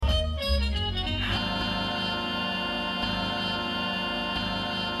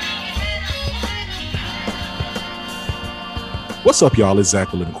What's up, y'all? It's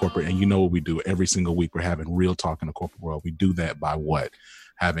Zach Living Corporate, and you know what we do every single week. We're having real talk in the corporate world. We do that by what?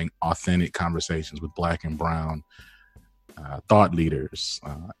 Having authentic conversations with Black and brown thought leaders,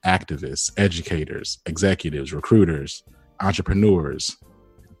 activists, educators, executives, recruiters, entrepreneurs,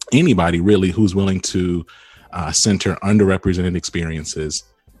 anybody really who's willing to center underrepresented experiences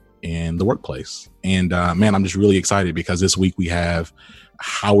in the workplace. And man, I'm just really excited because this week we have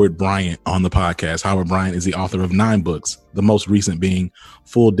Howard Bryant on the podcast. Howard Bryant is the author of 9 books, the most recent being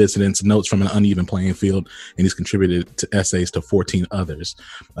Full Dissonance, Notes from an Uneven Playing Field, and he's contributed to essays to 14 others.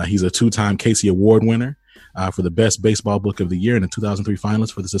 He's a 2-time Casey Award winner for the Best Baseball Book of the Year and a 2003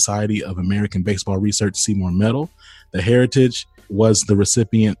 finalist for the Society of American Baseball Research Seymour Medal. The Heritage was the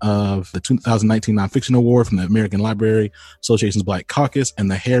recipient of the 2019 Nonfiction Award from the American Library Association's Black Caucus and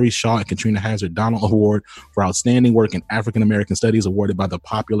the Harry Shaw and Katrina Hazard Donald Award for Outstanding Work in African American Studies awarded by the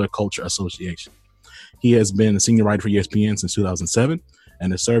Popular Culture Association. He has been a senior writer for ESPN since 2007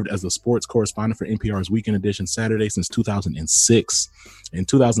 and has served as the sports correspondent for NPR's Weekend Edition Saturday since 2006. In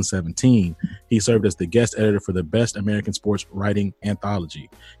 2017, he served as the guest editor for the Best American Sports Writing Anthology.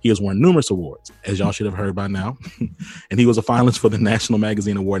 He has won numerous awards, as y'all should have heard by now. And he was a finalist for the National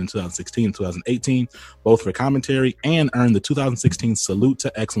Magazine Award in 2016 and 2018, both for commentary, and earned the 2016 Salute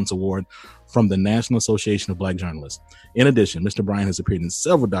to Excellence Award from the National Association of Black Journalists. In addition, Mr. Bryant has appeared in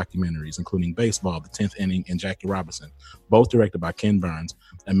several documentaries, including Baseball, The 10th Inning, and Jackie Robinson, both directed by Ken Burns,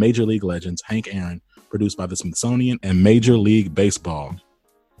 and Major League Legends, Hank Aaron, produced by the Smithsonian and Major League Baseball.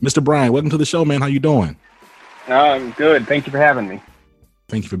 Mr. Bryant, welcome to the show, man. How you doing? I'm good. Thank you for having me.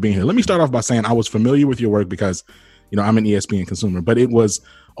 Thank you for being here. Let me start off by saying I was familiar with your work because, you know, I'm an ESPN consumer, but it was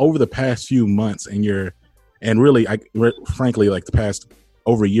over the past few months frankly, like the past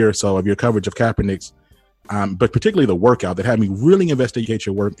over a year or so of your coverage of Kaepernick's, but particularly the workout that had me really investigate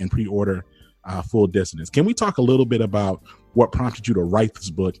your work and pre-order Full Dissonance. Can we talk a little bit about what prompted you to write this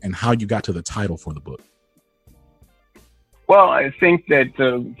book and how you got to the title for the book? Well, I think that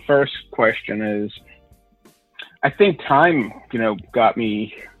the first question is, I think time, got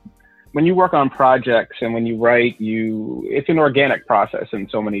me. When you work on projects and when you write, it's an organic process in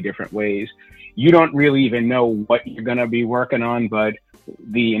so many different ways. You don't really even know what you're going to be working on, but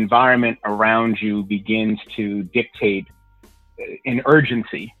the environment around you begins to dictate an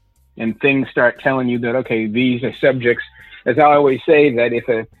urgency, and things start telling you that, okay, these are subjects. As I always say, that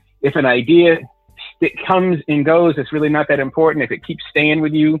if an idea comes and goes, it's really not that important. If it keeps staying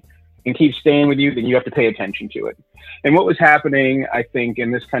with you, then you have to pay attention to it. And what was happening, I think,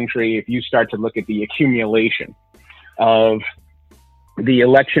 in this country, if you start to look at the accumulation of the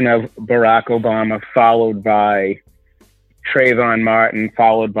election of Barack Obama, followed by Trayvon Martin,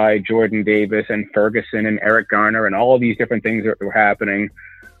 followed by Jordan Davis and Ferguson and Eric Garner and all of these different things that were happening,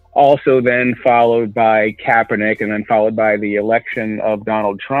 also then followed by Kaepernick and then followed by the election of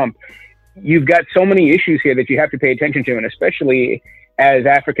Donald Trump. You've got so many issues here that you have to pay attention to, and especially as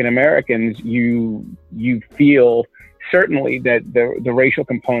African Americans, you feel certainly that the racial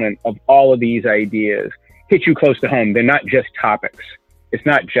component of all of these ideas hit you close to home. They're not just topics. It's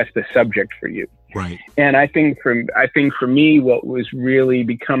not just a subject for you. Right. And I think for me, what was really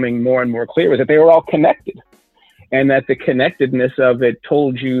becoming more and more clear was that they were all connected, and that the connectedness of it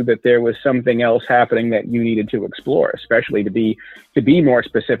told you that there was something else happening that you needed to explore, especially to be more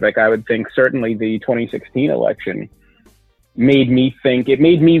specific. I would think certainly the 2016 election made me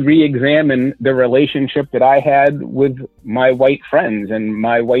re-examine the relationship that I had with my white friends and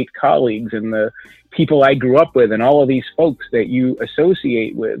my white colleagues and the people I grew up with and all of these folks that you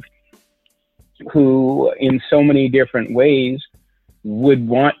associate with, who in so many different ways would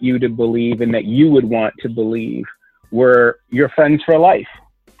want you to believe, and that you would want to believe, were your friends for life,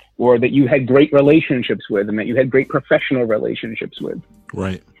 or that you had great relationships with, and that you had great professional relationships with.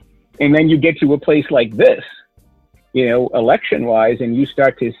 Right. And then you get to a place like this, election wise, and you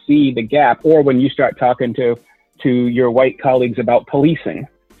start to see the gap, or when you start talking to your white colleagues about policing,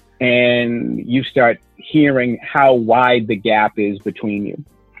 and you start hearing how wide the gap is between you.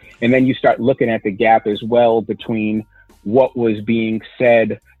 And then you start looking at the gap as well between what was being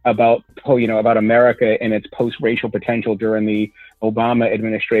said about America and its post-racial potential during the Obama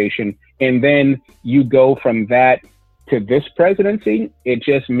administration. And then you go from that to this presidency. It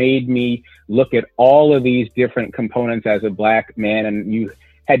just made me look at all of these different components as a Black man, and you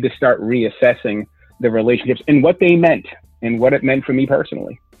had to start reassessing the relationships and what they meant and what it meant for me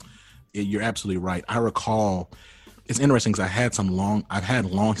personally. You're absolutely right. I recall, it's interesting because I've had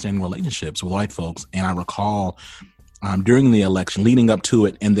long-standing relationships with white folks, and I recall during the election, leading up to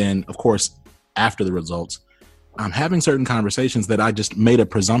it, and then, of course, after the results, having certain conversations that I just made a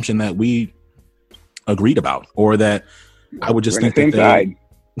presumption that we agreed about, or that I would just think that they,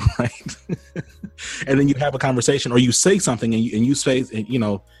 right. And then you have a conversation, or you say something, and you say, you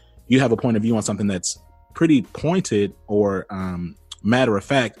know, you have a point of view on something that's pretty pointed or matter of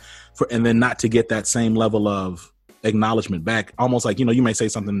fact, and then not to get that same level of acknowledgement back. Almost like, you know, you may say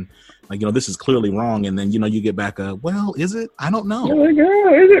something like, you know, this is clearly wrong, and then, you know, you get back well, is it? I don't know. Like,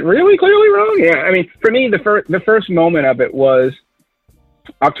 is it really clearly wrong? Yeah, I mean, for me, the first moment of it was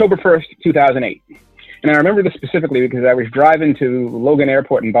October 1st, 2008. And I remember this specifically because I was driving to Logan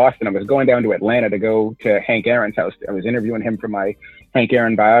Airport in Boston. I was going down to Atlanta to go to Hank Aaron's house. I was interviewing him for my Hank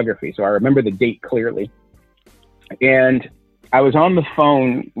Aaron biography, so I remember the date clearly. And I was on the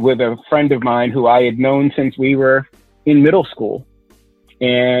phone with a friend of mine who I had known since we were in middle school.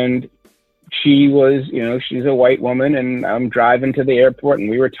 And she was, you know, she's a white woman, and I'm driving to the airport, and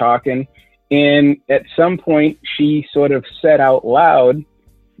we were talking. And at some point, she sort of said out loud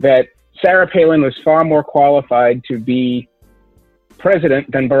that Sarah Palin was far more qualified to be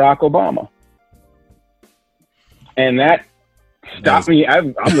president than Barack Obama. And that stopped me. I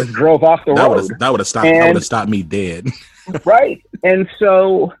almost drove off the road. That would have stopped me dead. Right. And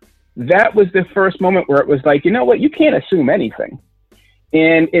so that was the first moment where it was like, you know what, you can't assume anything.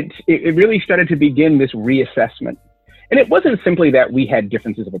 And it really started to begin this reassessment. And it wasn't simply that we had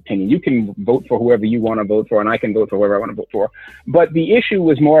differences of opinion. You can vote for whoever you want to vote for, and I can vote for whoever I want to vote for. But the issue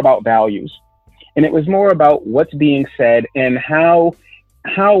was more about values. And it was more about what's being said and how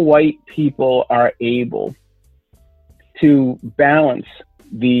white people are able to balance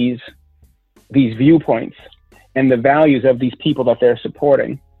these viewpoints and the values of these people that they're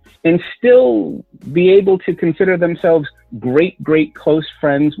supporting, and still be able to consider themselves great, great close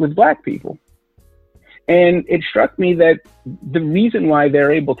friends with Black people. And it struck me that the reason why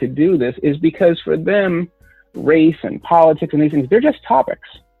they're able to do this is because for them, race and politics and these things, they're just topics.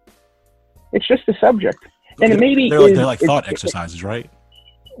 It's just a subject. And they're like thought exercises, right?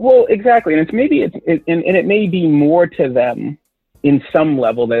 Well, exactly. And it may be more to them in some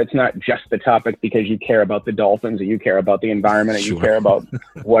level that it's not just the topic because you care about the dolphins or you care about the environment or you care about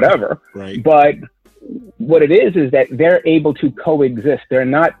whatever. Right. But what it is that they're able to coexist. They're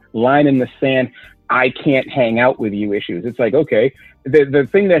not line in the sand, I can't hang out with you issues. It's like, okay, the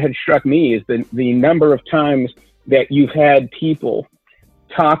thing that had struck me is the number of times that you've had people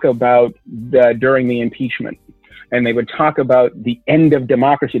talk about during the impeachment, and they would talk about the end of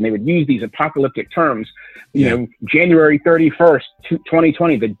democracy, and they would use these apocalyptic terms, you know, January 31st,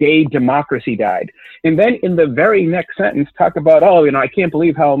 2020, the day democracy died. And then in the very next sentence, talk about, oh, you know, I can't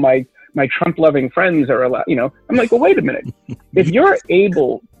believe how my Trump-loving friends are allowed, you know. I'm like, well, wait a minute. If you're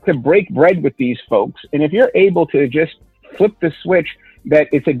able to break bread with these folks, and if you're able to just flip the switch that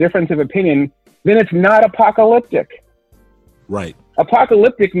it's a difference of opinion, then it's not apocalyptic. Right.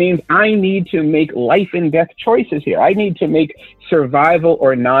 Apocalyptic means I need to make life and death choices here. I need to make survival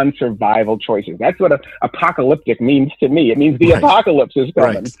or non-survival choices. That's what apocalyptic means to me. It means the apocalypse is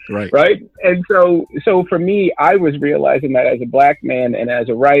coming. Right. And so for me, I was realizing that as a Black man and as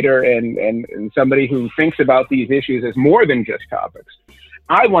a writer and somebody who thinks about these issues as more than just topics,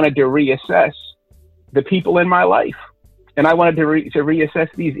 I wanted to reassess the people in my life. And I wanted to reassess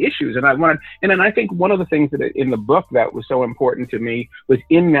these issues. And then I think one of the things that in the book that was so important to me was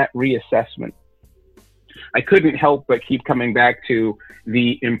in that reassessment. I couldn't help but keep coming back to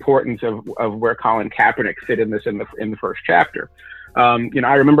the importance of where Colin Kaepernick fit in this in the first chapter. You know,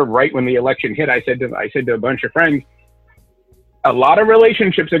 I remember right when the election hit, I said to a bunch of friends, a lot of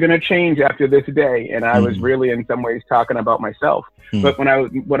relationships are going to change after this day. And I was really in some ways talking about myself. But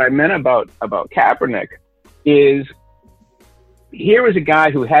what I meant about Kaepernick is, here was a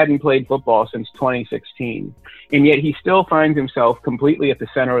guy who hadn't played football since 2016, and yet he still finds himself completely at the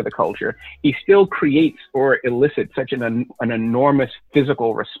center of the culture. He still creates or elicits such an enormous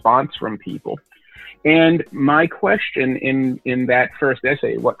physical response from people. And my question in that first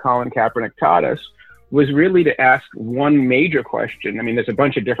essay, What Colin Kaepernick Taught Us, was really to ask one major question. I mean, there's a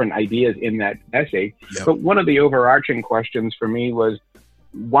bunch of different ideas in that essay, but one of the overarching questions for me was,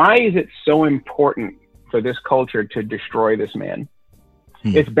 why is it so important for this culture to destroy this man?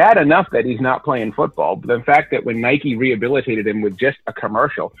 It's bad enough that he's not playing football, but the fact that when Nike rehabilitated him with just a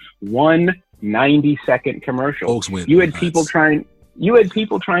commercial, one 90-second commercial, you had people trying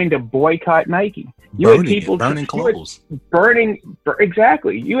to boycott Nike. You had people burning clothes.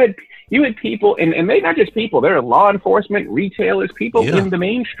 Exactly. You had people, and they not just people, there are law enforcement, retailers, people in the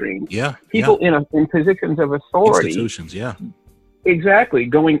mainstream. People in positions of authority. Institutions, Exactly.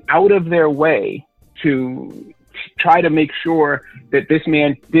 Going out of their way to try to make sure that this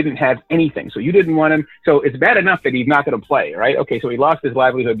man didn't have anything. So you didn't want him. So it's bad enough that he's not going to play, right? Okay, so he lost his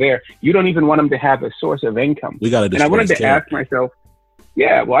livelihood there. You don't even want him to have a source of income. We got to. And I wanted to ask myself,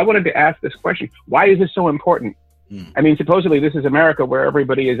 I wanted to ask this question: why is this so important? I mean, supposedly this is America, where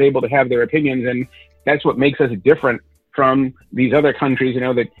everybody is able to have their opinions, and that's what makes us different from these other countries.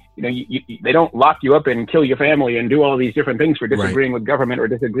 That they don't lock you up and kill your family and do all these different things for disagreeing with government or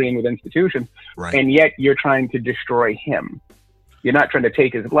disagreeing with institutions, and yet you're trying to destroy him. You're not trying to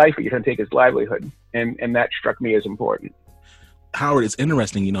take his life, but you're trying to take his livelihood, and that struck me as important. Howard, it's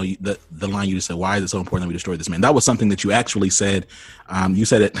interesting, the line you just said, why is it so important that we destroy this man? That was something that you actually said. You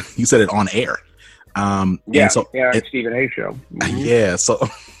said it on air. Stephen A. show. Mm-hmm. Yeah. So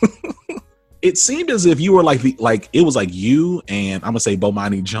it seemed as if you were it was like you and I'm going to say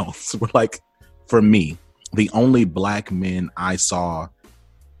Bomani Jones were for me, the only black men I saw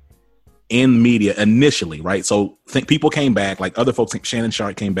in media initially. Right. So people came back, other folks, Shannon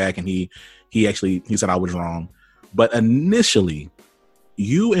Sharp came back and he said I was wrong. But initially,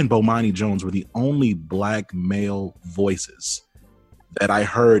 you and Bomani Jones were the only black male voices that I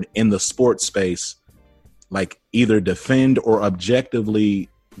heard in the sports space, either defend or objectively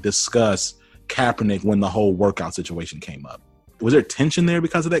discuss Kaepernick when the whole workout situation came up. Was there tension there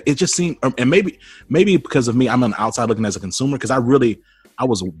because of that? It just seemed, and maybe because of me, I'm on the outside looking as a consumer, because I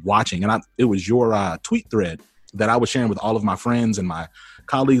was watching, and it was your tweet thread that I was sharing with all of my friends and my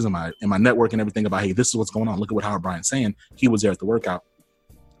colleagues and my network and everything about, hey, this is what's going on. Look at what Howard Bryant's saying. He was there at the workout.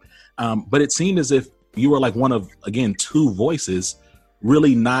 But it seemed as if you were one of, again, two voices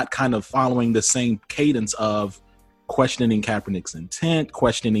really not kind of following the same cadence of questioning Kaepernick's intent,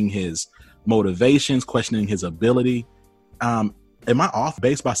 questioning his motivations, questioning his ability. Am I off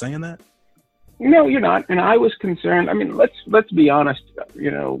base by saying that? No, you're not. And I was concerned. I mean, let's be honest.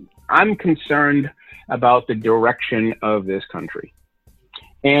 I'm concerned about the direction of this country.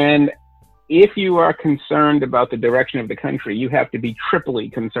 And if you are concerned about the direction of the country, you have to be triply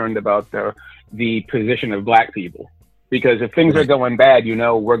concerned about the position of black people. Because if things are going bad,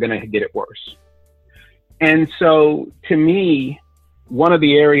 we're going to get it worse. And so, to me, one of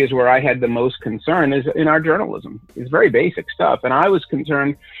the areas where I had the most concern is in our journalism. It's very basic stuff. And I was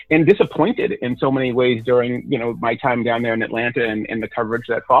concerned and disappointed in so many ways during, my time down there in Atlanta and the coverage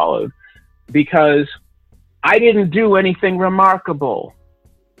that followed, because I didn't do anything remarkable.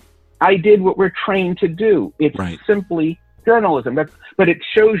 I did what we're trained to do. It's simply journalism. But it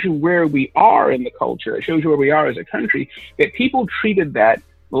shows you where we are in the culture. It shows you where we are as a country, that people treated that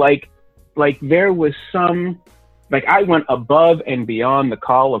like there was I went above and beyond the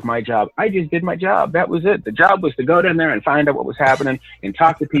call of my job. I just did my job. That was it. The job was to go down there and find out what was happening and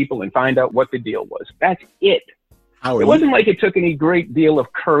talk to people and find out what the deal was. That's it. It wasn't like it took any great deal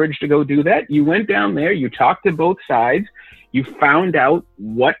of courage to go do that. You went down there, you talked to both sides, you found out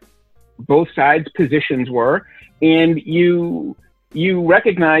what both sides' positions were, and you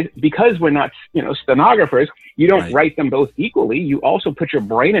recognize, because we're not stenographers, you don't write them both equally. You also put your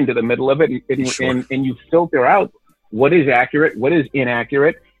brain into the middle of it and you filter out what is accurate, what is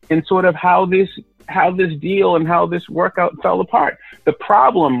inaccurate, and sort of how this deal and how this workout fell apart. The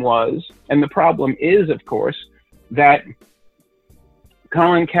problem was, and the problem is, of course, that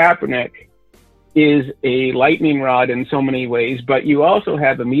Colin Kaepernick is a lightning rod in so many ways, but you also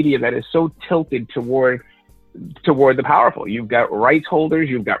have a media that is so tilted toward the powerful. You've got rights holders,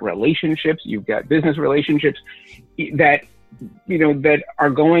 you've got relationships, you've got business relationships that are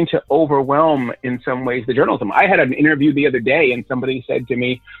going to overwhelm in some ways the journalism. I had an interview the other day and somebody said to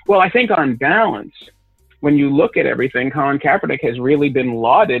me, well, I think on balance, when you look at everything, Colin Kaepernick has really been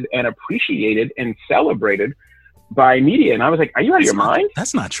lauded and appreciated and celebrated by media. And I was like, are you out of your mind?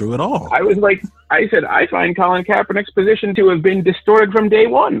 That's not true at all. I said, I find Colin Kaepernick's position to have been distorted from day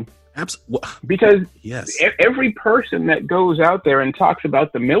one. Absolutely. Because every person that goes out there and talks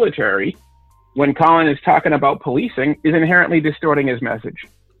about the military when Colin is talking about policing is inherently distorting his message.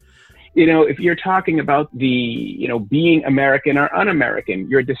 If you're talking about the, being American or un-American,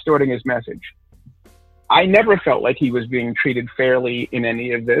 you're distorting his message. I never felt like he was being treated fairly in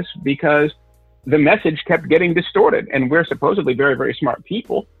any of this, because the message kept getting distorted, and we're supposedly very, very smart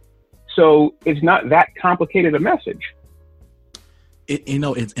people. So it's not that complicated a message.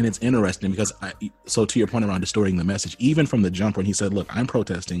 It's interesting because so to your point around distorting the message, even from the jump when he said, look, I'm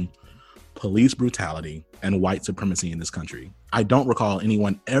protesting police brutality and white supremacy in this country. I don't recall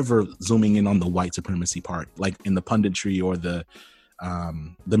anyone ever zooming in on the white supremacy part, like in the punditry or the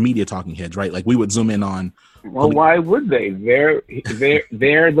media talking heads, right? Like we would zoom in on. Well, why would they? They're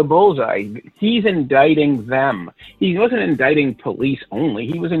the bullseye. He's indicting them. He wasn't indicting police only.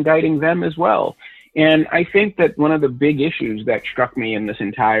 He was indicting them as well. And I think that one of the big issues that struck me in this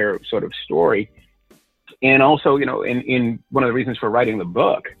entire sort of story, and also, you know, in one of the reasons for writing the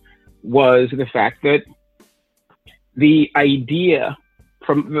book, was the fact that the idea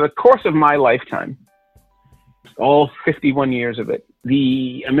from the course of my lifetime, all 51 years of it,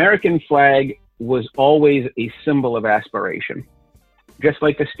 the American flag was always a symbol of aspiration. Just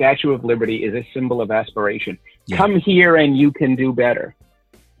like the Statue of Liberty is a symbol of aspiration. Yeah. Come here and you can do better.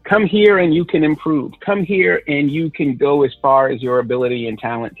 Come here and you can improve. Come here and you can go as far as your ability and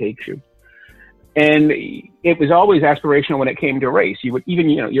talent takes you. And it was always aspirational when it came to race. You would even,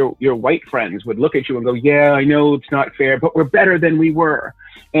 you know, your white friends would look at you and go, yeah, I know it's not fair, but we're better than we were.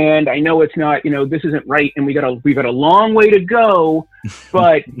 And I know it's not, you know, this isn't right. And we've got a long way to go,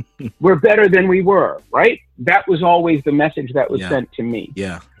 but we're better than we were. Right. That was always the message that was sent to me.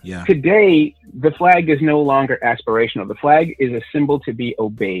 Yeah. Yeah. Today, the flag is no longer aspirational. The flag is a symbol to be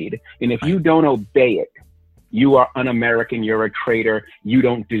obeyed. And if you don't obey it, you are un-American, you're a traitor, you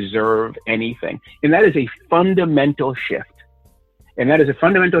don't deserve anything. And that is a fundamental shift. And that is a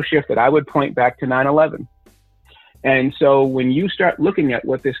fundamental shift that I would point back to 9/11. And so when you start looking at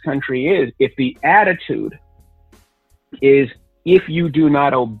what this country is, if the attitude is, if you do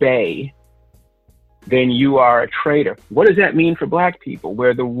not obey, then you are a traitor. What does that mean for Black people,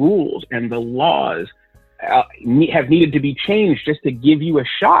 where the rules and the laws have needed to be changed just to give you a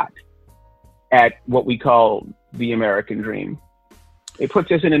shot at what we call the American dream? It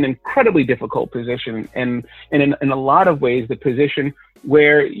puts us in an incredibly difficult position, and in a lot of ways, the position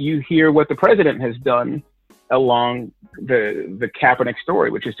where you hear what the president has done along the Kaepernick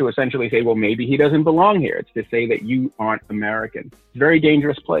story, which is to essentially say, well, maybe he doesn't belong here. It's to say that you aren't American. It's a very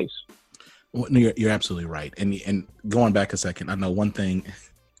dangerous place. Well, no, you're absolutely right. And going back a second, I know one thing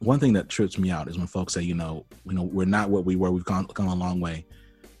that trips me out is when folks say, you know, we're not what we were. We've gone a long way.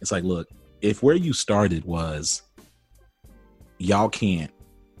 It's like, look, if where you started was y'all can't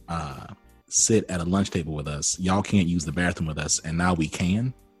sit at a lunch table with us, y'all can't use the bathroom with us, and now we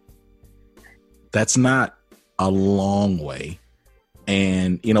can, that's not a long way.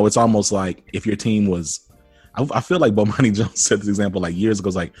 And, you know, it's almost like if your team was, I feel like Bomani Jones said this example like years ago,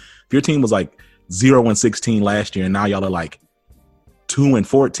 it's like if your team was like 0-16 last year and now y'all are like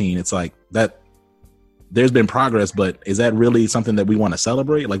 2-14, it's like that. There's been progress, but is that really something that we want to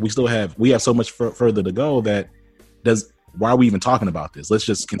celebrate? Like we have so much further to go why are we even talking about this? Let's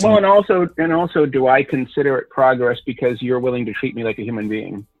just continue. Well, and also, do I consider it progress because you're willing to treat me like a human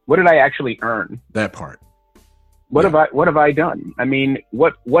being? What did I actually earn? That part. What have I done? I mean,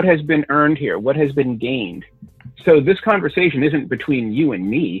 what has been earned here? What has been gained? So this conversation isn't between you and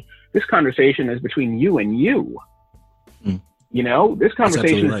me. This conversation is between you and you. Mm. You know, this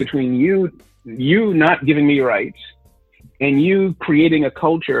conversation is between you not giving me rights, and you creating a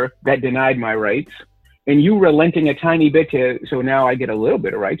culture that denied my rights, and you relenting a tiny bit so now I get a little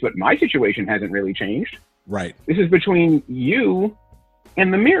bit of rights, but my situation hasn't really changed. Right. This is between you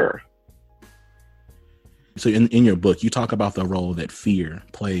and the mirror. So in your book, you talk about the role that fear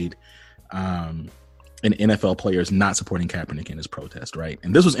played in NFL players not supporting Kaepernick in his protest, right?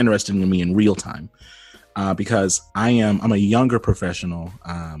 And this was interesting to me in real time. Because I'm a younger professional.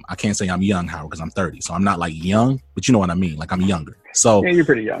 I can't say I'm young, Howard, because I'm 30. So I'm not like young, but you know what I mean? Like I'm younger. So yeah, you're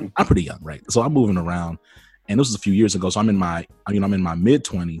pretty young. I'm pretty young, right? So I'm moving around, and this was a few years ago. So I'm in my mid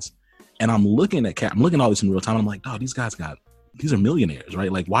 20s, and I'm looking at all this in real time. And I'm like, oh, these are millionaires,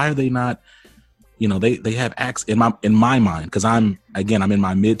 right? Like, why are they not, you know, they have acts in my mind. Cause I'm in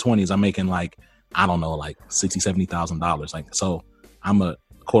my mid 20s. I'm making like, I don't know, like $60,000, $70,000. Like, so I'm a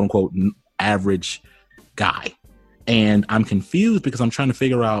quote unquote average guy, and I'm confused because I'm trying to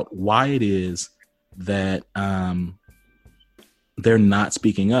figure out why it is that they're not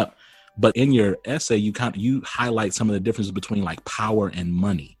speaking up. But in your essay, you highlight some of the differences between like power and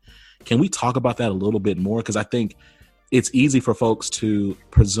money. Can we talk about that a little bit more? Because I think it's easy for folks to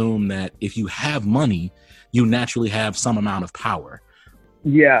presume that if you have money, you naturally have some amount of power.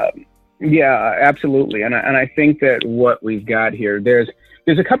 Yeah, absolutely. And I think that what we've got here, there's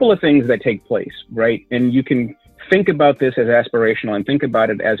a couple of things that take place, right? And you can think about this as aspirational and think about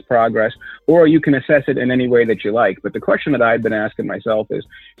it as progress, or you can assess it in any way that you like. But the question that I've been asking myself is,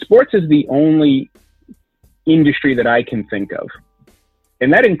 sports is the only industry that I can think of,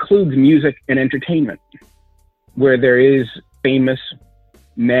 and that includes music and entertainment, where there is famous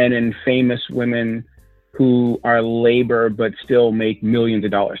men and famous women who are labor but still make millions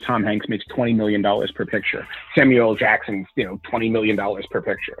of dollars. Tom Hanks makes $20 million per picture. Samuel L. Jackson's, $20 million per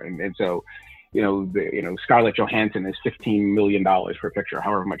picture. And so, Scarlett Johansson is $15 million per picture,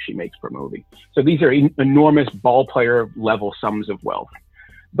 however much she makes per movie. So these are enormous ball player level sums of wealth.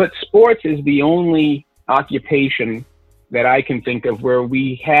 But sports is the only occupation that I can think of where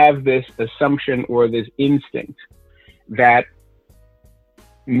we have this assumption or this instinct that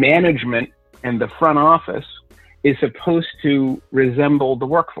management and the front office is supposed to resemble the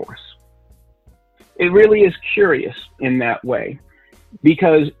workforce. It really is curious in that way,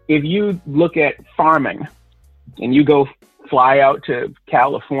 because if you look at farming and you go fly out to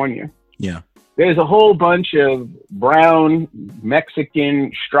California, yeah, there's a whole bunch of brown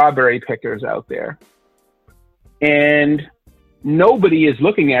Mexican strawberry pickers out there. And nobody is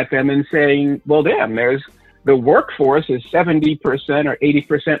looking at them and saying, well, damn, the workforce is 70% or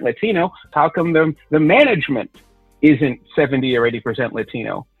 80% Latino. How come the management isn't 70 or 80%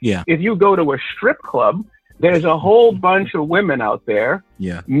 Latino? Yeah. If you go to a strip club, there's a whole bunch of women out there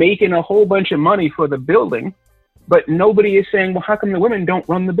making a whole bunch of money for the building, but nobody is saying, well, how come the women don't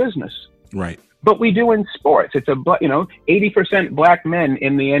run the business? Right. But we do in sports. It's 80% black men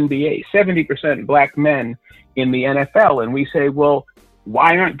in the NBA, 70% black men in the NFL. And we say, well,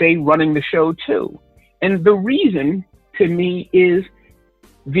 why aren't they running the show too? And the reason, to me, is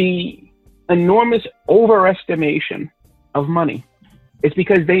the enormous overestimation of money. It's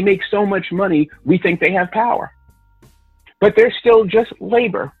because they make so much money, we think they have power. But they're still just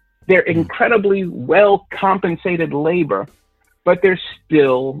labor. They're incredibly well compensated labor, but they're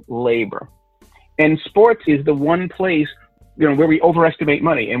still labor. And sports is the one place, where we overestimate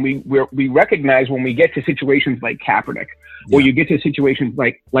money, and we recognize when we get to situations like Kaepernick, or you get to situations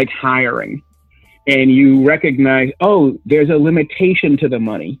like hiring, and you recognize, oh, there's a limitation to the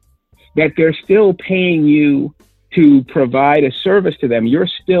money, that they're still paying you to provide a service to them. You're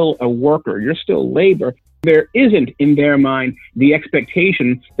still a worker. You're still labor. There isn't, in their mind, the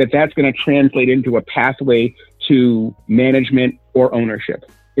expectation that that's going to translate into a pathway to management or ownership.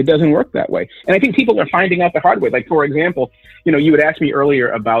 It doesn't work that way. And I think people are finding out the hard way. Like, for example, you had asked me earlier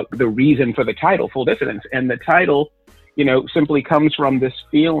about the reason for the title, Full Dissidence. And the title, simply comes from this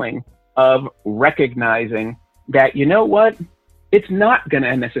feeling of recognizing that, you know what? It's not going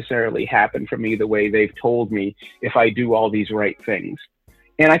to necessarily happen for me the way they've told me if I do all these right things.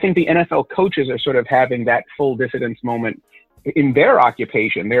 And I think the NFL coaches are sort of having that full dissidence moment in their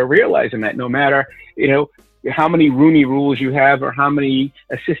occupation. They're realizing that no matter, how many Rooney rules you have or how many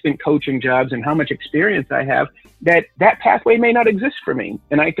assistant coaching jobs and how much experience I have, that pathway may not exist for me.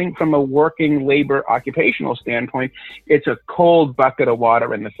 And I think from a working labor occupational standpoint, it's a cold bucket of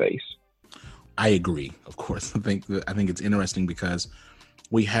water in the face. I agree. Of course. I think it's interesting because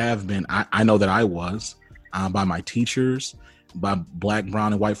we have been, I know that I was by my teachers, by black,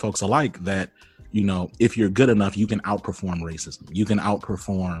 brown, and white folks alike, that, if you're good enough, you can outperform racism. You can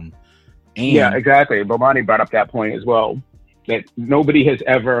outperform. Yeah, exactly. Bomani brought up that point as well, that nobody has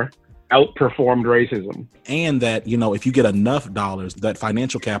ever outperformed racism. And that, if you get enough dollars, that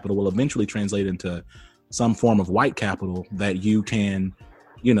financial capital will eventually translate into some form of white capital that you can,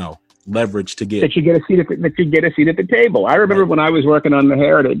 leverage to get. That you get a seat at the table. I remember when I was working on the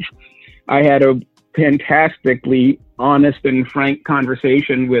Heritage, I had a fantastically honest and frank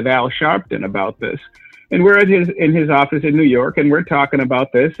conversation with Al Sharpton about this. And we're in his office in New York, and we're talking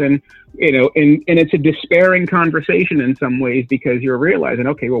about this, and and it's a despairing conversation in some ways, because you're realizing,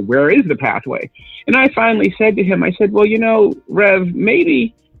 okay, well, where is the pathway? And I finally said to him, I said, well, Rev,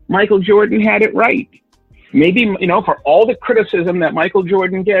 maybe Michael Jordan had it right. Maybe, for all the criticism that Michael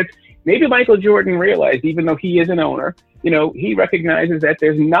Jordan gets, maybe Michael Jordan realized, even though he is an owner, he recognizes that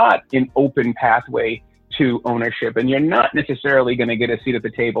there's not an open pathway to ownership, and you're not necessarily going to get a seat at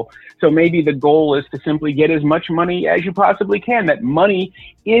the table. So maybe the goal is to simply get as much money as you possibly can. That money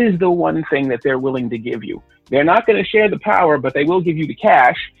is the one thing that they're willing to give you. They're not going to share the power, but they will give you the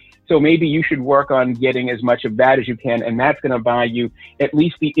cash. So maybe you should work on getting as much of that as you can, and that's going to buy you at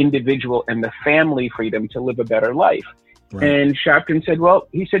least the individual and the family freedom to live a better life. Right. And Sharpton said, well,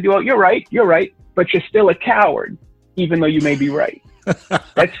 you're right, but you're still a coward, even though you may be right.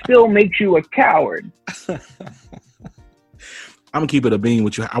 That still makes you a coward. I'm gonna keep it a bean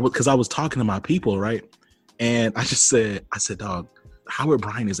with you, because I was talking to my people, right? And I said, dog, Howard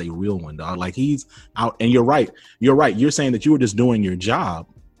Bryant is a real one, dog. Like, he's out, and you're right. You're saying that you were just doing your job.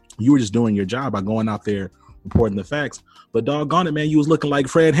 You were just doing your job by going out there reporting the facts. But doggone it, man, you was looking like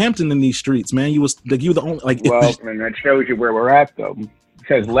Fred Hampton in these streets, man. You were the only, like. Well, and that shows you where we're at, though.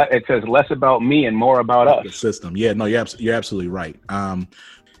 It says less about me and more about us. The system. Yeah, no, you're absolutely right.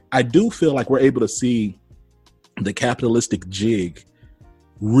 I do feel like we're able to see the capitalistic jig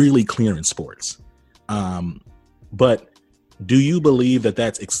really clear in sports. But do you believe that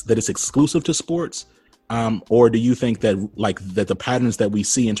that it's exclusive to sports? Or do you think that that the patterns that we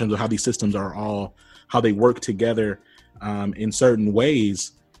see in terms of how these systems are how they work together in certain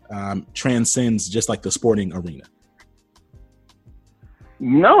ways transcends just like the sporting arena?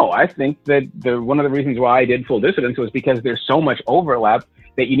 No, I think that one of the reasons why I did Full Dissidence was because there's so much overlap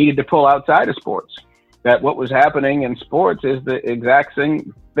that you needed to pull outside of sports. That what was happening in sports is the exact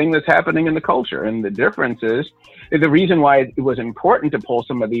same thing that's happening in the culture. And the difference is the reason why it was important to pull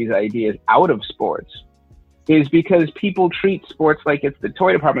some of these ideas out of sports is because people treat sports like it's the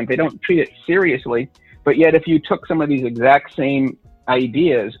toy department. They don't treat it seriously. But yet, if you took some of these exact same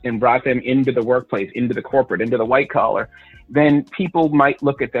ideas and brought them into the workplace, into the corporate, into the white collar, then people might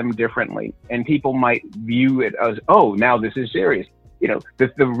look at them differently. And people might view it as, oh, now this is serious. You know,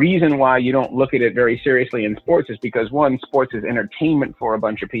 the reason why you don't look at it very seriously in sports is because, one, sports is entertainment for a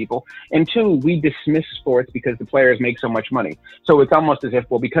bunch of people. And two, we dismiss sports because the players make so much money. So it's almost as if,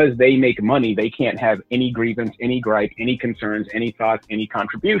 well, because they make money, they can't have any grievance, any gripe, any concerns, any thoughts, any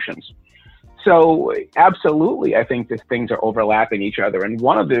contributions. So absolutely, I think these things are overlapping each other. And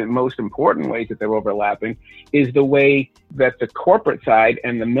one of the most important ways that they're overlapping is the way that the corporate side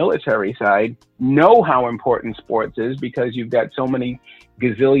and the military side know how important sports is, because you've got so many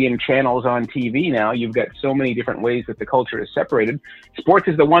gazillion channels on TV now. You've got so many different ways that the culture is separated. Sports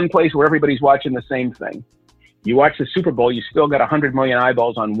is the one place where everybody's watching the same thing. You watch the Super Bowl, you still got 100 million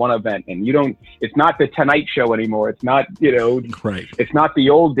eyeballs on one event, and it's not the Tonight Show anymore. It's not, right. It's not the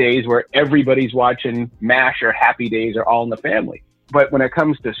old days where everybody's watching MASH or Happy Days or All in the Family. But when it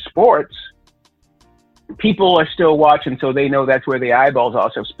comes to sports, people are still watching, so they know that's where the eyeballs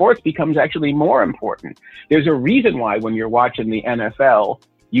are. So sports becomes actually more important. There's a reason why when you're watching the NFL,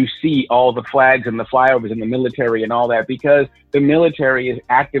 you see all the flags and the flyovers in the military and all that, because the military is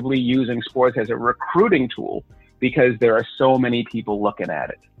actively using sports as a recruiting tool because there are so many people looking at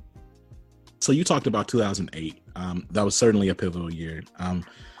it. So you talked about 2008. That was certainly a pivotal year.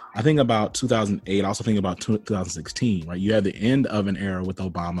 I think about 2008. I also think about 2016, right? You had the end of an era with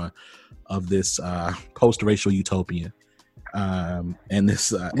Obama of this post-racial utopia. And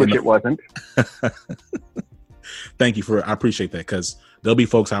this... Which it wasn't. Thank you I appreciate that, because there'll be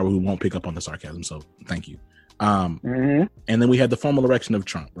folks out who won't pick up on the sarcasm. So thank you. And then we had the formal election of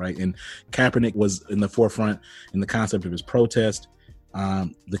Trump, right? And Kaepernick was in the forefront in the concept of his protest.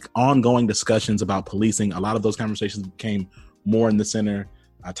 The ongoing discussions about policing, a lot of those conversations became more in the center.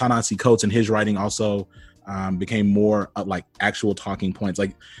 Ta-Nehisi Coates in his writing also became more like actual talking points.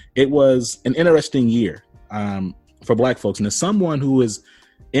 Like, it was an interesting year for Black folks. And as someone who is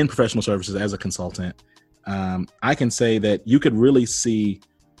in professional services as a consultant, I can say that you could really see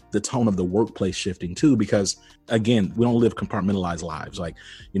the tone of the workplace shifting too, because again, we don't live compartmentalized lives. Like,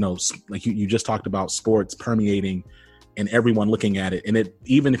 like you just talked about sports permeating and everyone looking at it. And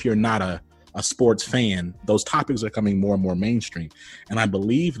even if you're not a sports fan, those topics are coming more and more mainstream. And I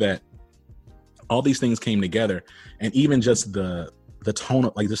believe that all these things came together, and even just the tone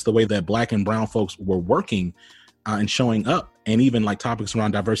of, like, just the way that Black and brown folks were working and showing up, and even like topics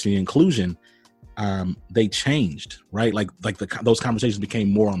around diversity and inclusion, they changed, right? Like those conversations became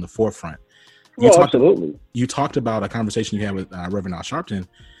more on the forefront. Absolutely. You talked about a conversation you had with Reverend Al Sharpton.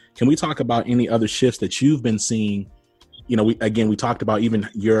 Can we talk about any other shifts that you've been seeing? We talked about even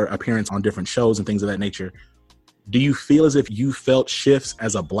your appearance on different shows and things of that nature. Do you feel as if you felt shifts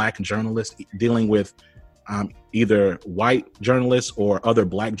as a Black journalist dealing with either white journalists or other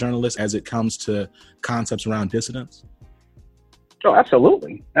Black journalists as it comes to concepts around dissidence? Oh,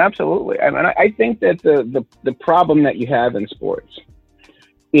 absolutely. Absolutely. I mean, I think that the problem that you have in sports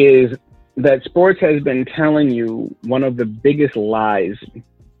is that sports has been telling you one of the biggest lies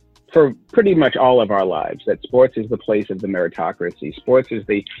for pretty much all of our lives, that sports is the place of the meritocracy. Sports is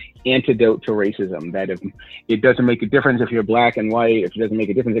the antidote to racism, that if it doesn't make a difference if you're Black and white, if it doesn't make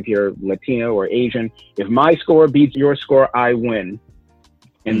a difference if you're Latino or Asian, if my score beats your score, I win.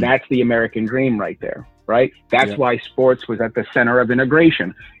 And that's the American dream right there. Right? That's why sports was at the center of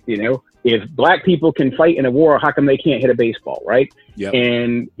integration. If Black people can fight in a war, how come they can't hit a baseball? Right? Yep.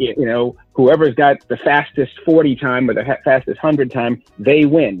 And, whoever's got the fastest 40 time or the fastest 100 time, they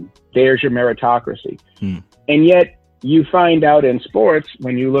win. There's your meritocracy. And yet you find out in sports,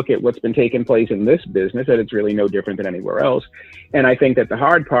 when you look at what's been taking place in this business, that it's really no different than anywhere else. And I think that the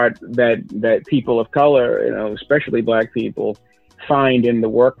hard part that people of color, especially Black people, find in the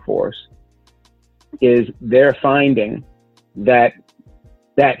workforce is they're finding that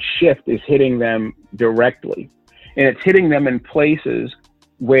shift is hitting them directly. And it's hitting them in places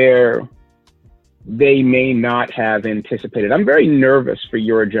where they may not have anticipated. I'm very nervous for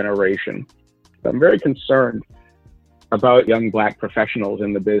your generation. I'm very concerned about young Black professionals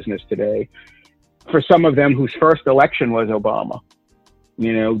in the business today. For some of them whose first election was Obama,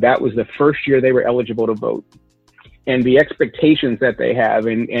 that was the first year they were eligible to vote. and the expectations that they have,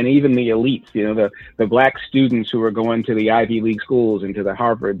 and even the elites, the black students who are going to the Ivy League schools and to the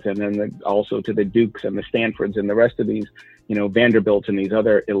Harvards, and then also to the Dukes and the Stanfords and the rest of these, Vanderbilts and these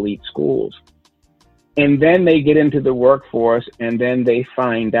other elite schools. And then they get into the workforce, and then they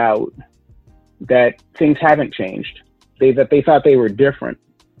find out that things haven't changed. That they thought they were different.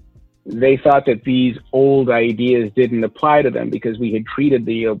 They thought that these old ideas didn't apply to them because we had treated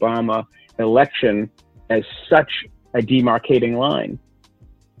the Obama election as such a demarcating line.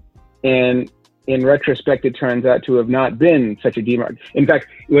 And in retrospect, it turns out to have not been such a demarc. In fact,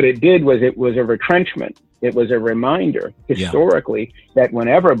 what it did was it was a retrenchment. It was a reminder historically that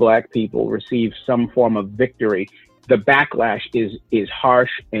whenever Black people receive some form of victory, the backlash is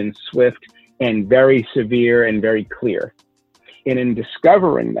harsh and swift and very severe and very clear. And in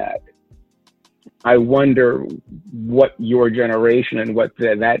discovering that, I wonder what your generation and what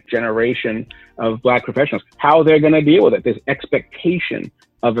that generation of Black professionals, how they're going to deal with it. This expectation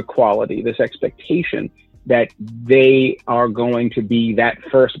of equality, this expectation that they are going to be that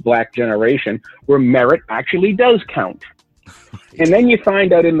first Black generation where merit actually does count. And then you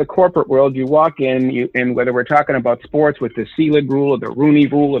find out in the corporate world, you walk in, and whether we're talking about sports with the Selig rule or the Rooney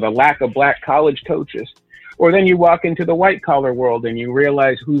rule or the lack of Black college coaches, or then you walk into the white collar world and you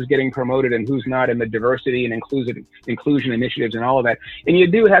realize who's getting promoted and who's not in the diversity and inclusion initiatives and all of that. And you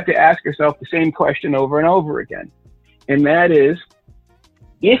do have to ask yourself the same question over and over again. And that is,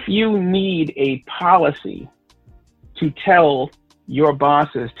 if you need a policy to tell your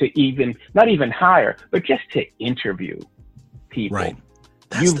bosses to not even hire, but just to interview people, right.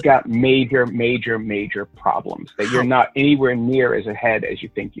 You've got major, major, major problems that you're not anywhere near as ahead as you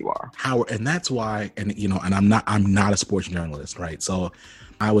think you are. Howard, and that's why, and I'm not a sports journalist, right? So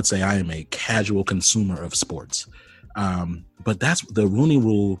I would say I am a casual consumer of sports. But that's the Rooney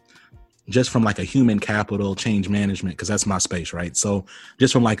Rule, just from like a human capital change management, because that's my space, right? So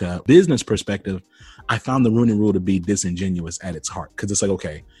just from like a business perspective, I found the Rooney Rule to be disingenuous at its heart, because it's like,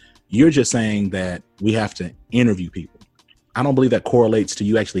 okay, you're just saying that we have to interview people. I don't believe that correlates to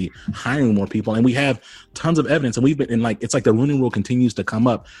you actually hiring more people. And we have tons of evidence, and we've been in it's like the Rooney Rule continues to come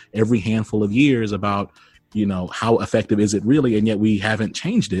up every handful of years about, how effective is it really? And yet we haven't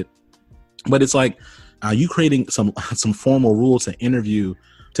changed it. But it's like, you creating some formal rules to interview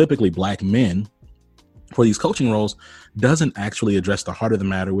typically Black men for these coaching roles doesn't actually address the heart of the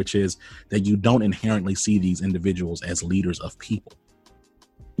matter, which is that you don't inherently see these individuals as leaders of people.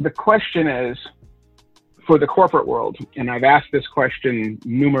 The question is, for the corporate world, and I've asked this question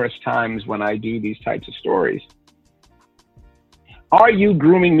numerous times when I do these types of stories, are you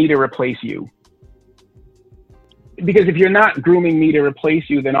grooming me to replace you? Because if you're not grooming me to replace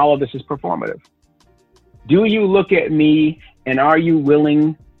you, then all of this is performative. Do you look at me and are you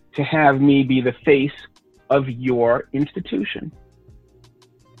willing to have me be the face of your institution?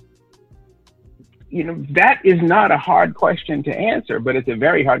 That is not a hard question to answer, but it's a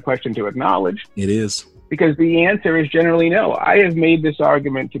very hard question to acknowledge. It is. Because the answer is generally no. I have made this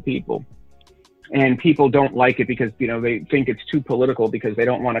argument to people, and people don't like it because, they think it's too political because they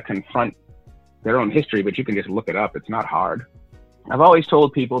don't want to confront their own history, but you can just look it up. It's not hard. I've always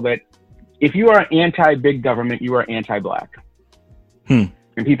told people that if you are anti-big government, you are anti-Black. And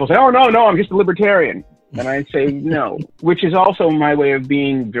people say, oh, no, I'm just a libertarian. And I say no, which is also my way of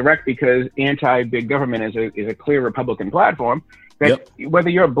being direct, because anti-big government is a clear Republican platform. That whether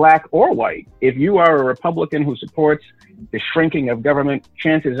you're Black or white, if you are a Republican who supports the shrinking of government,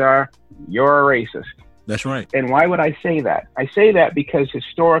 chances are you're a racist. That's right. And why would I say that? I say that because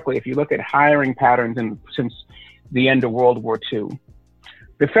historically, if you look at hiring patterns since the end of World War II,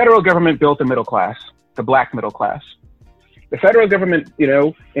 the federal government built the middle class, the Black middle class. The federal government,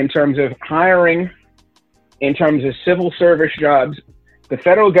 in terms of hiring, in terms of civil service jobs, the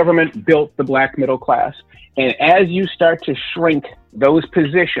federal government built the Black middle class. And as you start to shrink those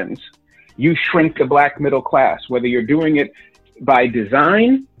positions, you shrink the Black middle class, whether you're doing it by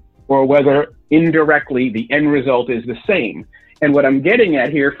design or whether indirectly the end result is the same. And what I'm getting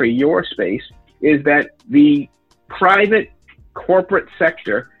at here for your space is that the private corporate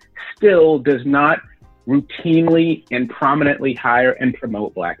sector still does not routinely and prominently hire and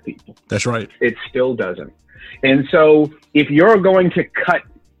promote Black people. That's right. It still doesn't. And so if you're going to cut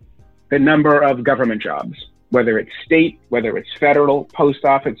the number of government jobs, whether it's state, whether it's federal, post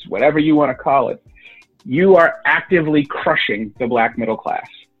office, whatever you want to call it, you are actively crushing the Black middle class.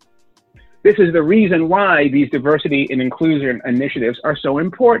 This is the reason why these diversity and inclusion initiatives are so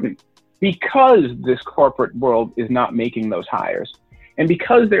important, because this corporate world is not making those hires. And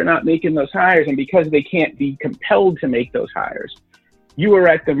because they're not making those hires, and because they can't be compelled to make those hires, you are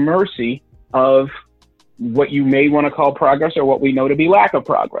at the mercy of what you may want to call progress or what we know to be lack of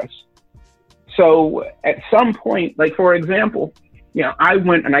progress. So at some point, like for example, I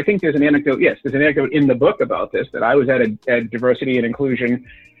went, and I think there's an anecdote. Yes, there's an anecdote in the book about this, that I was at a diversity and inclusion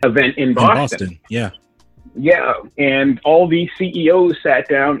event in Boston. Yeah. Yeah. And all these CEOs sat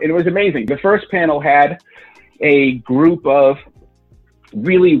down, and it was amazing. The first panel had a group of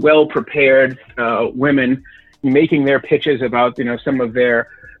really well-prepared women making their pitches about, some of their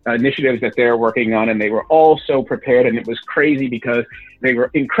initiatives that they're working on. And they were all so prepared, and it was crazy because they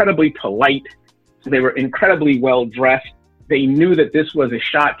were incredibly polite. They were incredibly well-dressed. They knew that this was a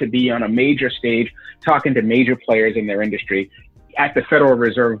shot to be on a major stage, talking to major players in their industry at the Federal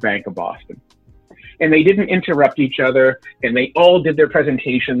Reserve Bank of Boston. And they didn't interrupt each other, and they all did their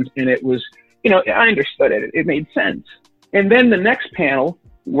presentations, and it was, I understood it. It made sense. And then the next panel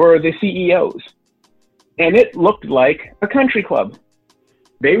were the CEOs, and it looked like a country club.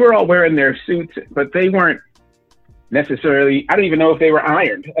 They were all wearing their suits, but they weren't necessarily, I don't even know if they were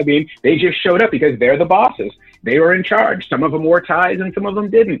ironed. I mean, they just showed up because they're the bosses. They were in charge. Some of them wore ties and some of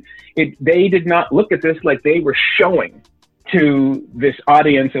them didn't. They did not look at this like they were showing to this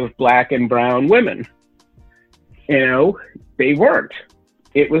audience of Black and brown women. They weren't.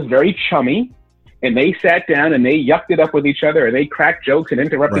 It was very chummy, and they sat down and they yucked it up with each other, and they cracked jokes and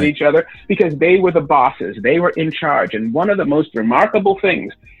interrupted each other because they were the bosses. They were in charge. And one of the most remarkable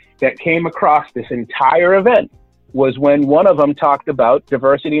things that came across this entire event was when one of them talked about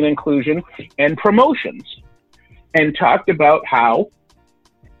diversity and inclusion and promotions, and talked about how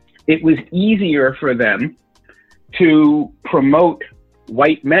it was easier for them to promote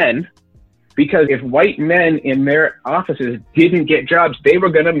white men because if white men in their offices didn't get jobs, they were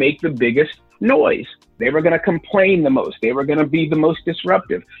going to make the biggest noise. They were going to complain the most. They were going to be the most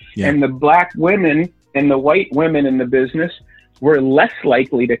disruptive. Yeah. And the Black women and the white women in the business were less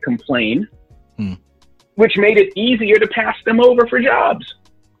likely to complain, which made it easier to pass them over for jobs.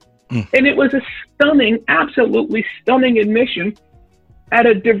 And it was a stunning, absolutely stunning admission at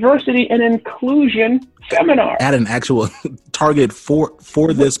a diversity and inclusion seminar. At an actual target for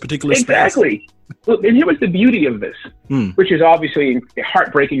this particular space. Exactly. And here was the beauty of this, which is obviously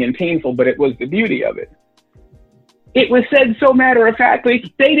heartbreaking and painful, but it was the beauty of it. It was said so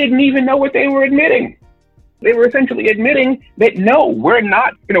matter-of-factly, they didn't even know what they were admitting. They were essentially admitting that, no, we're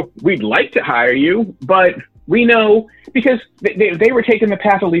not, we'd like to hire you, but we know, because they were taking the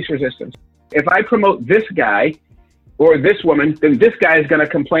path of least resistance. If I promote this guy or this woman, then this guy is going to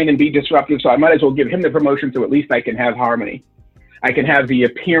complain and be disruptive, so I might as well give him the promotion so at least I can have harmony. I can have the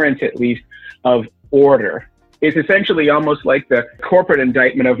appearance, at least, of order. It's essentially almost like the corporate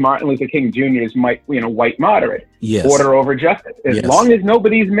indictment of Martin Luther King Jr.'s white moderate. Yes. Order over justice. As long as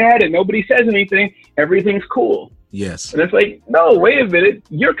nobody's mad and nobody says anything, everything's cool. Yes. And it's like, no, wait a minute.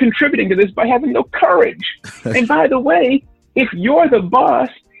 You're contributing to this by having no courage. And by the way, if you're the boss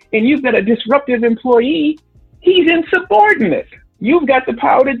and you've got a disruptive employee, he's insubordinate. You've got the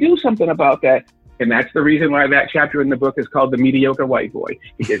power to do something about that. And that's the reason why that chapter in the book is called The Mediocre White Boy,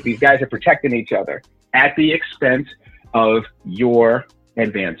 because these guys are protecting each other at the expense of your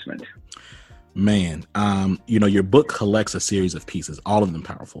advancement. Man, your book collects a series of pieces, all of them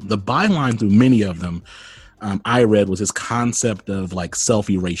powerful. The byline through many of them I read was this concept of like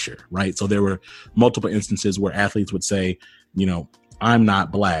self-erasure, right? So there were multiple instances where athletes would say, I'm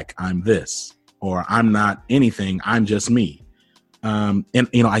not Black, I'm this, or I'm not anything, I'm just me.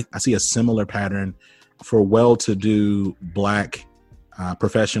 I see a similar pattern for well-to-do Black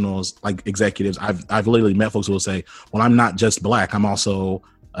professionals, like executives. I've literally met folks who will say, well, I'm not just Black, I'm also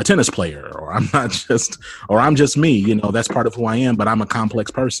a tennis player, or I'm just me, that's part of who I am, but I'm a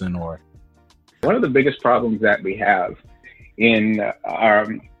complex person. Or one of the biggest problems that we have in our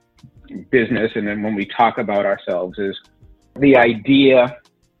business, and then when we talk about ourselves, is the idea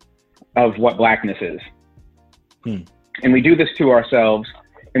of what Blackness is. And we do this to ourselves.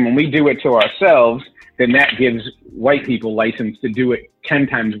 And when we do it to ourselves, then that gives white people license to do it 10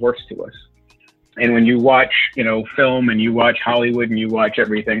 times worse to us. And when you watch, film and you watch Hollywood and you watch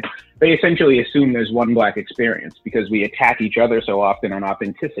everything, they essentially assume there's one Black experience because we attack each other so often on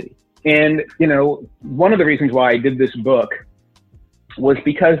authenticity. And, one of the reasons why I did this book was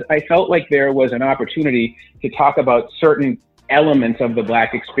because I felt like there was an opportunity to talk about certain elements of the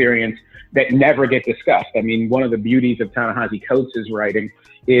Black experience that never get discussed. I mean, one of the beauties of Ta-Nehisi Coates' writing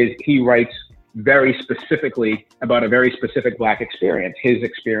is he writes very specifically about a very specific Black experience, his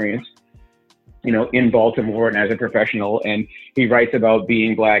experience, in Baltimore and as a professional. And he writes about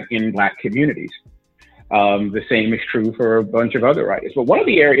being Black in Black communities. The same is true for a bunch of other writers. But one of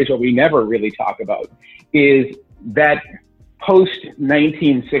the areas where we never really talk about is that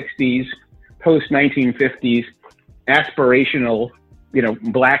post-1960s, post-1950s aspirational,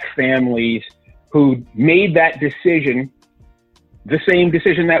 black families who made that decision, the same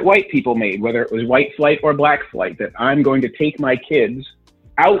decision that white people made, whether it was white flight or black flight, that I'm going to take my kids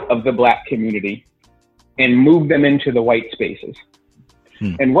out of the black community and move them into the white spaces.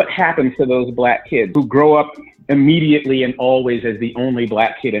 And what happens to those black kids who grow up immediately and always as the only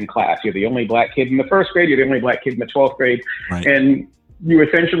black kid in class? You're the only black kid in the first grade, you're the only black kid in the 12th grade, right. And you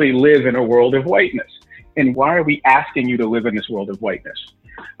essentially live in a world of whiteness. And why are we asking you to live in this world of whiteness?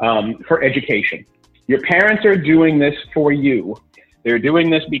 For education. Your parents are doing this for you. They're doing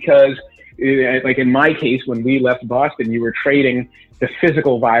this because, like in my case, when we left Boston, you were trading the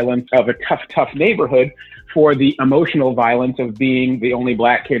physical violence of a tough neighborhood for the emotional violence of being the only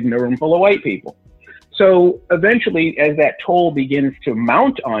black kid in a room full of white people. So eventually, as that toll begins to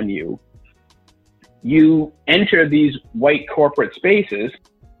mount on you, you enter these white corporate spaces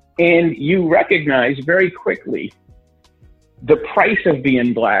and you recognize very quickly the price of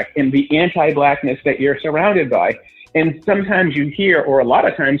being black and the anti-blackness that you're surrounded by. And sometimes you hear, or a lot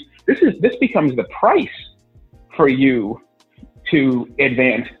of times, this becomes the price for you to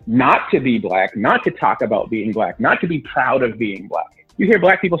advance, not to be black, not to talk about being black, not to be proud of being black. You hear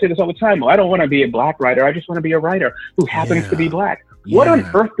black people say this all the time. Well, I don't want to be a black writer. I just want to be a writer who happens to be black. Yeah. What on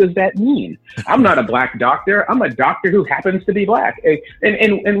earth does that mean? I'm not a black doctor. I'm a doctor who happens to be black.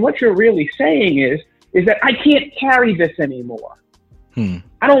 And what you're really saying is that I can't carry this anymore.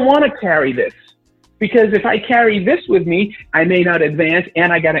 I don't want to carry this, because if I carry this with me, I may not advance,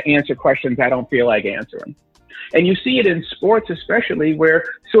 and I got to answer questions I don't feel like answering. And you see it in sports, especially, where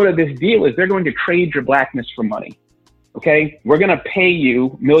sort of this deal is they're going to trade your blackness for money. Okay, we're going to pay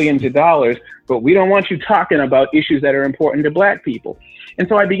you millions of dollars, but we don't want you talking about issues that are important to black people. And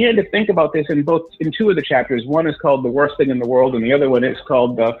so I began to think about this in two of the chapters. One is called The Worst Thing in the World, and the other one is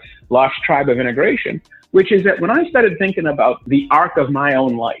called The Lost Tribe of Integration, which is that when I started thinking about the arc of my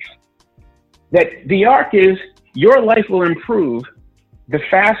own life, that the arc is your life will improve the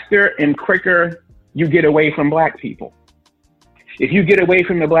faster and quicker you get away from black people. If you get away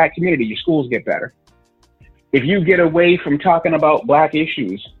from the black community, your schools get better. If you get away from talking about black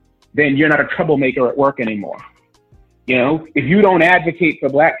issues, then you're not a troublemaker at work anymore. If you don't advocate for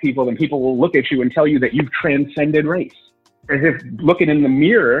black people, then people will look at you and tell you that you've transcended race, as if looking in the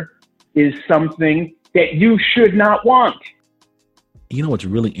mirror is something that you should not want. You know what's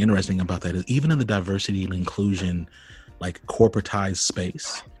really interesting about that is even in the diversity and inclusion, like corporatized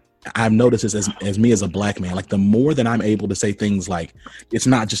space, I've noticed this as me as a black man, like the more that I'm able to say things like, it's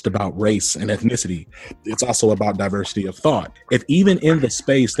not just about race and ethnicity, it's also about diversity of thought. If even in the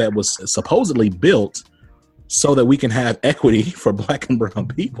space that was supposedly built so that we can have equity for black and brown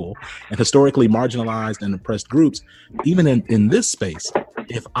people and historically marginalized and oppressed groups, even in this space,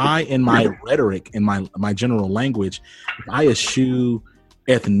 if I, in my rhetoric, in my general language, if I eschew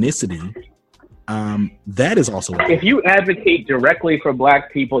ethnicity, that is also. If you advocate directly for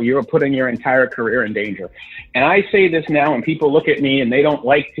black people, you're putting your entire career in danger. And I say this now, and people look at me and they don't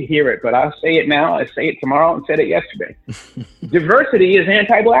like to hear it, but I'll say it now. I say it tomorrow and said it yesterday. Diversity is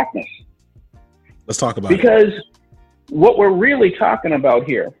anti-blackness. Let's talk about because what we're really talking about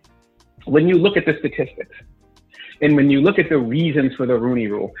here, when you look at the statistics and when you look at the reasons for the Rooney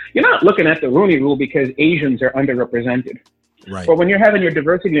Rule, you're not looking at the Rooney Rule because Asians are underrepresented. Right. But when you're having your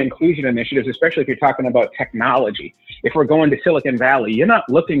diversity and inclusion initiatives, especially if you're talking about technology, if we're going to Silicon Valley, you're not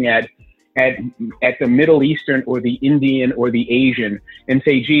looking at the Middle Eastern or the Indian or the Asian and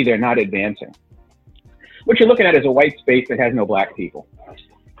say, gee, they're not advancing. What you're looking at is a white space that has no black people.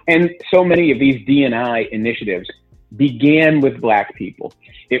 And so many of these D&I initiatives began with black people.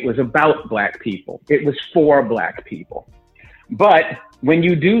 It was about black people. It was for black people. But when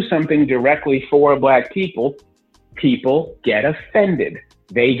you do something directly for black people, people get offended.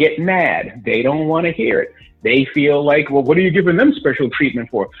 They get mad. They don't want to hear it. They feel like, well, what are you giving them special treatment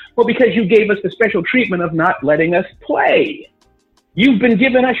for? Well, because you gave us the special treatment of not letting us play. You've been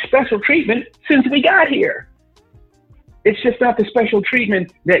giving us special treatment since we got here. It's just not the special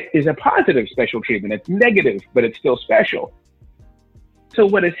treatment that is a positive special treatment. It's negative, but it's still special. So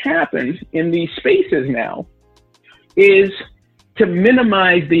what has happened in these spaces now is to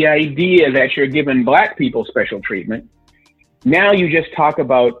minimize the idea that you're giving black people special treatment. Now you just talk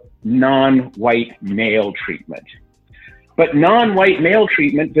about non-white male treatment. But non-white male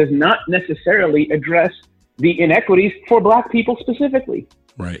treatment does not necessarily address the inequities for black people specifically.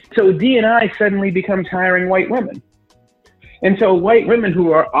 Right. So D&I suddenly becomes hiring white women. And so white women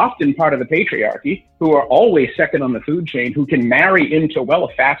who are often part of the patriarchy, who are always second on the food chain, who can marry into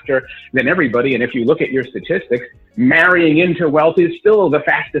wealth faster than everybody. And if you look at your statistics, marrying into wealth is still the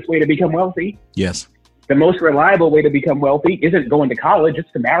fastest way to become wealthy. Yes. The most reliable way to become wealthy isn't going to college,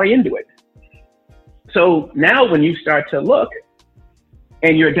 it's to marry into it. So now when you start to look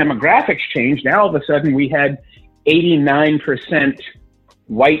and your demographics change, now all of a sudden we had 89%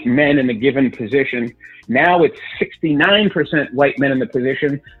 white men in a given position. Now it's 69% white men in the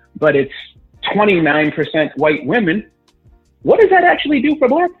position, but it's 29% white women. What does that actually do for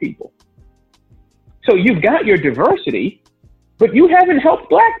Black people? So you've got your diversity, but you haven't helped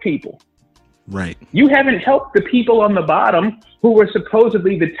Black people. Right. You haven't helped the people on the bottom who were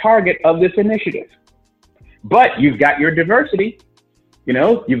supposedly the target of this initiative. But you've got your diversity. You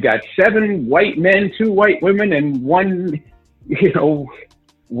know, you've got 7 white men, 2 white women, and one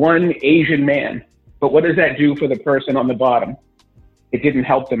Asian man. But what does that do for the person on the bottom? It didn't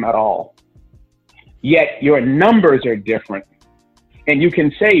help them at all. Yet your numbers are different. And you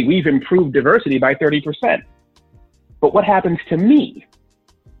can say we've improved diversity by 30%. But what happens to me?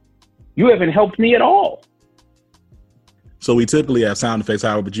 You haven't helped me at all. So we typically have sound effects,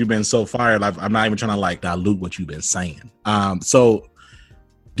 Howard, but you've been so fired. I'm not even trying to dilute what you've been saying. So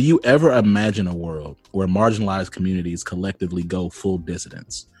do you ever imagine a world where marginalized communities collectively go full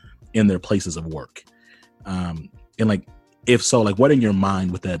dissidence in their places of work? And if so, what in your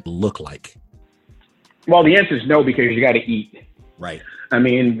mind would that look like? Well, the answer is no, because you got to eat. Right. I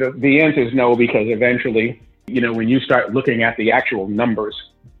mean, the answer is no, because eventually, when you start looking at the actual numbers,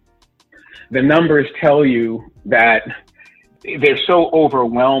 the numbers tell you that they're so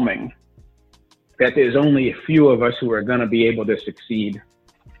overwhelming that there's only a few of us who are going to be able to succeed.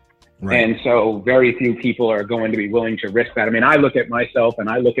 Right. And so very few people are going to be willing to risk that. I mean, I look at myself and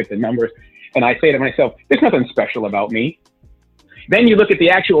I look at the numbers and I say to myself, there's nothing special about me. Then you look at the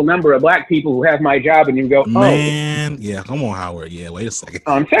actual number of Black people who have my job and you go, man, yeah, come on, Howard. Yeah, wait a second.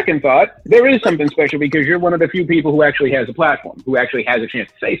 On second thought, there is something special because you're one of the few people who actually has a platform, who actually has a chance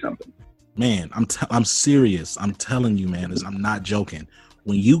to say something. Man, I'm serious. I'm telling you, man, I'm not joking.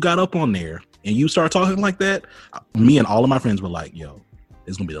 When you got up on there and you start talking like that, me and all of my friends were like, yo,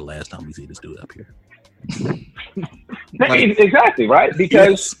 it's going to be the last time we see this dude up here. Exactly, right?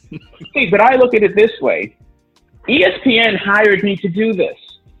 Because, see, but I look at it this way. ESPN hired me to do this.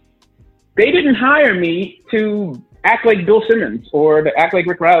 They didn't hire me to act like Bill Simmons or to act like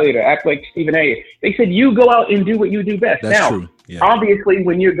Rick Riley, to act like Stephen A. They said, you go out and do what you do best. That's now, true. Yeah. Obviously,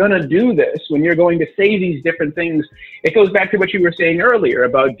 when you're going to do this, when you're going to say these different things, it goes back to what you were saying earlier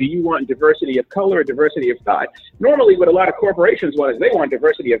about, do you want diversity of color or diversity of thought? Normally, what a lot of corporations want is they want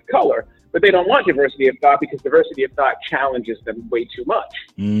diversity of color, but they don't want diversity of thought because diversity of thought challenges them way too much.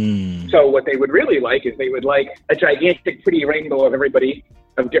 So what they would really like is they would like a gigantic, pretty rainbow of everybody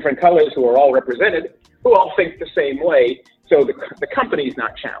of different colors who are all represented, who all think the same way. So the company's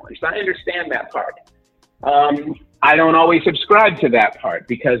not challenged. I understand that part. I don't always subscribe to that part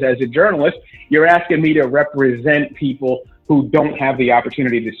because as a journalist, you're asking me to represent people who don't have the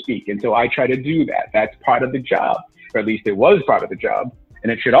opportunity to speak. And so I try to do that. That's part of the job, or at least it was part of the job,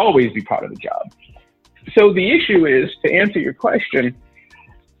 and it should always be part of the job. So the issue is, to answer your question,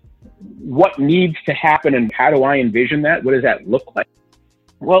 what needs to happen and how do I envision that? What does that look like?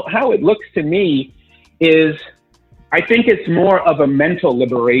 Well, how it looks to me is, I think it's more of a mental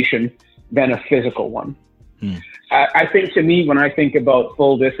liberation than a physical one. I think to me, when I think about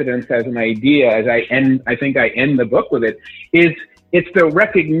full dissidence as an idea, I think I end the book with it, it's the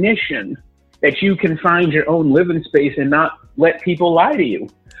recognition that you can find your own living space and not let people lie to you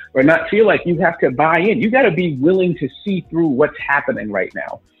or not feel like you have to buy in. You got to be willing to see through what's happening right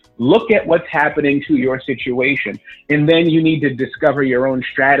now. Look at what's happening to your situation, and then you need to discover your own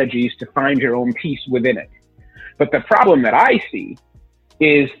strategies to find your own peace within it. But the problem that I see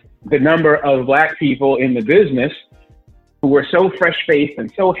is the number of Black people in the business who are so fresh-faced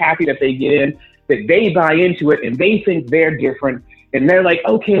and so happy that they get in, that they buy into it and they think they're different. And they're like,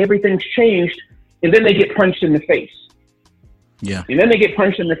 okay, everything's changed. And then they get punched in the face. Yeah. And then they get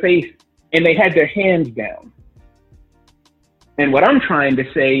punched in the face and they had their hands down. And what I'm trying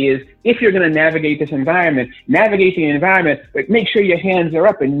to say is, if you're going to navigate this environment, navigate the environment, but make sure your hands are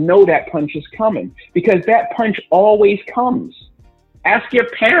up and know that punch is coming, because that punch always comes. Ask your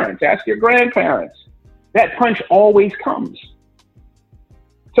parents, ask your grandparents. That punch always comes.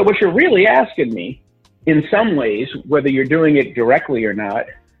 So what you're really asking me, in some ways, whether you're doing it directly or not,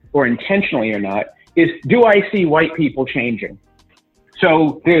 or intentionally or not, is, do I see white people changing?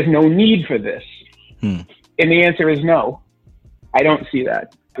 So there's no need for this. And the answer is no, I don't see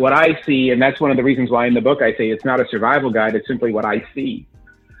that. What I see, and that's one of the reasons why in the book I say it's not a survival guide, it's simply what I see.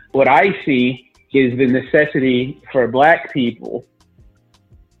 What I see is the necessity for Black people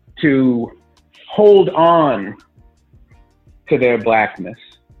to hold on to their Blackness,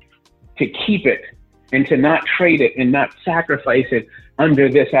 to keep it, and to not trade it and not sacrifice it under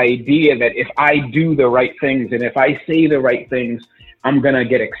this idea that if I do the right things and if I say the right things, I'm going to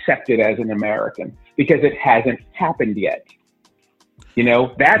get accepted as an American, because it hasn't happened yet. You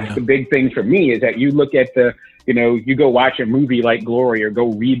know, that's the big thing for me, is that you look at you go watch a movie like Glory or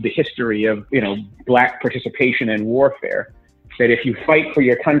go read the history of, Black participation in warfare, that if you fight for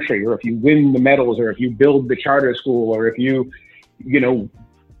your country, or if you win the medals, or if you build the charter school, or if you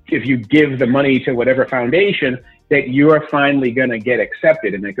give the money to whatever foundation, that you're finally going to get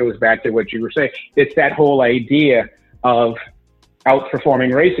accepted. And it goes back to what you were saying. It's that whole idea of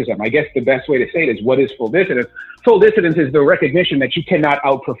outperforming racism. I guess the best way to say it is, what is full dissidence? Full dissidence is the recognition that you cannot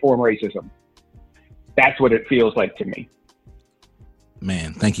outperform racism. That's what it feels like to me.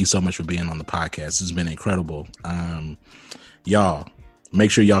 Man, thank you so much for being on the podcast. It's been incredible. Y'all, make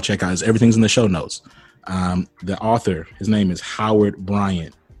sure y'all check out everything's in the show notes. The author, his name is Howard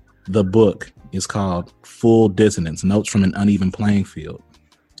Bryant. The book is called Full Dissonance, Notes from an Uneven Playing Field.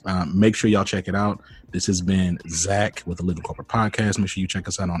 Make sure y'all check it out. This has been Zach with the Living Corporate Podcast. Make sure you check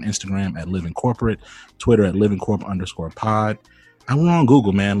us out on Instagram at Living Corporate, Twitter at livingcorp_pod. And we're on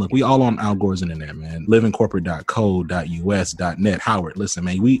Google, man. Look, we all on Al Gore's internet, man. livingcorporate.co.us.net. Howard, listen,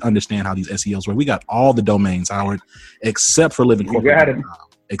 man, we understand how these SEOs work. We got all the domains, Howard, except for livingcorporate.com.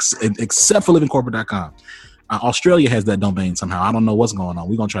 Except for livingcorporate.com. Australia has that domain somehow. I don't know what's going on.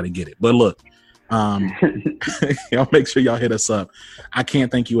 We're going to try to get it. But look, y'all make sure y'all hit us up. I can't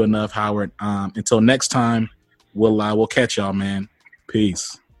thank you enough, Howard. Until next time, we'll catch y'all, man.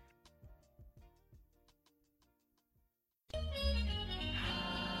 Peace.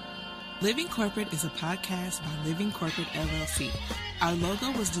 Living Corporate is a podcast by Living Corporate LLC. Our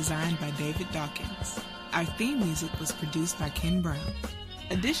logo was designed by David Dawkins. Our theme music was produced by Ken Brown.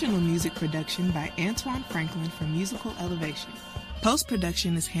 Additional music production by Antoine Franklin for Musical Elevation.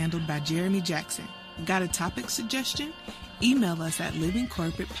 Post-production is handled by Jeremy Jackson. Got a topic suggestion? Email us at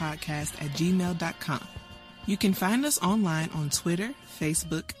livingcorporatepodcast@gmail.com. You can find us online on Twitter,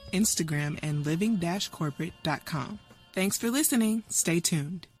 Facebook, Instagram, and living-corporate.com. Thanks for listening. Stay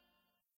tuned.